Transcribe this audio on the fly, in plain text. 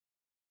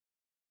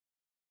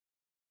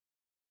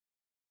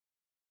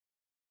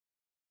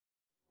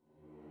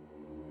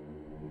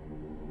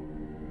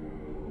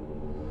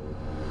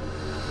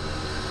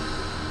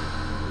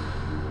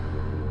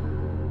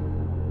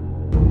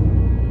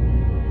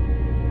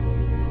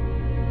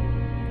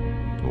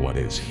What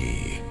is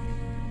he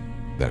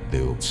that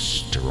builds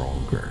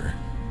stronger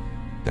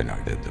than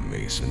either the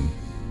mason,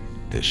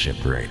 the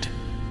shipwright,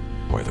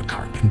 or the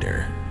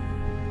carpenter?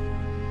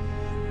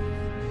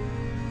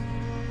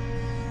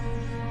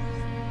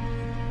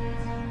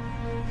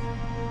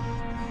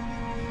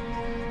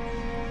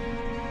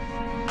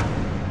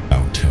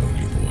 I'll tell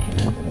you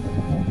what.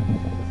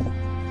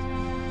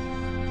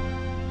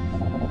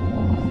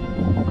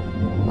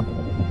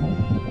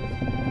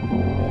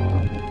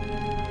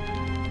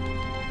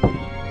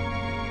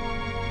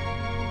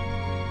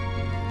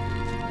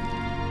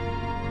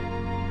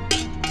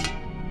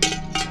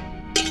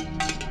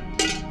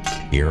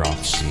 You're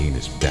off scene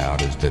as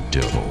bad as the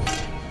devil.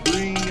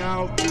 Bring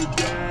out the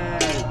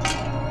dead.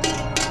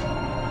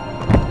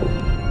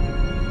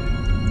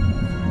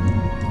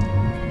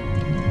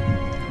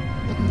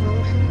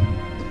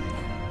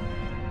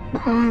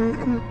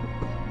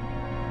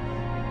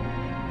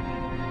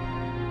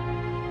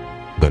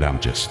 But I'm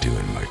just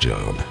doing my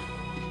job.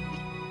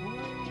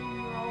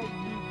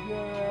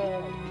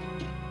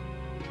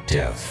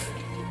 Death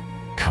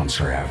comes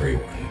for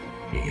everyone,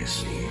 you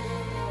see.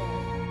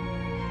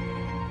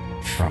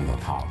 From the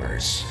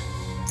paupers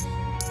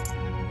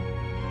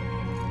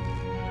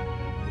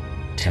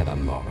to the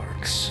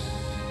monarchs.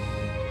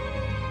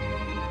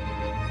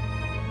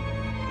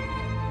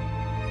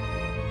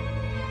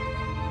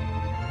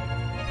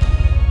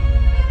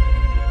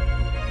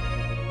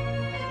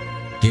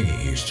 You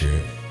get used to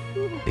it,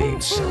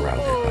 being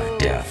surrounded by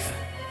death.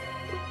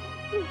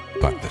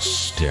 But the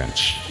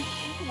stench,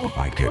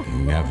 I could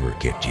never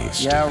get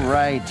used to. Yeah,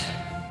 right,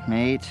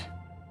 mate.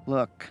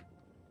 Look,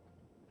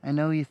 I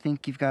know you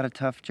think you've got a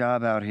tough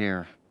job out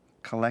here,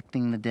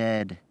 collecting the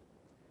dead.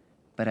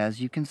 But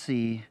as you can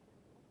see,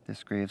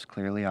 this grave's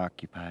clearly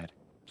occupied.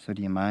 So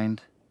do you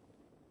mind?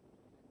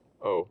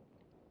 Oh.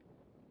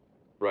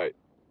 Right.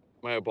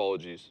 My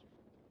apologies.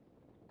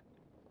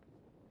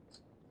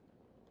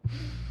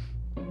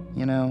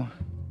 You know,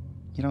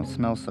 you don't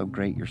smell so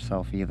great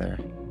yourself either.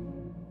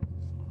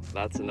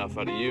 That's enough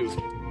out of you.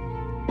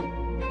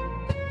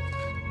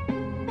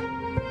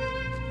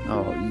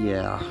 Oh,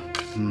 yeah.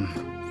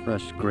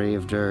 Fresh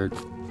grave dirt.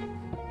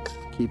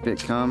 Keep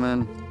it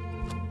coming.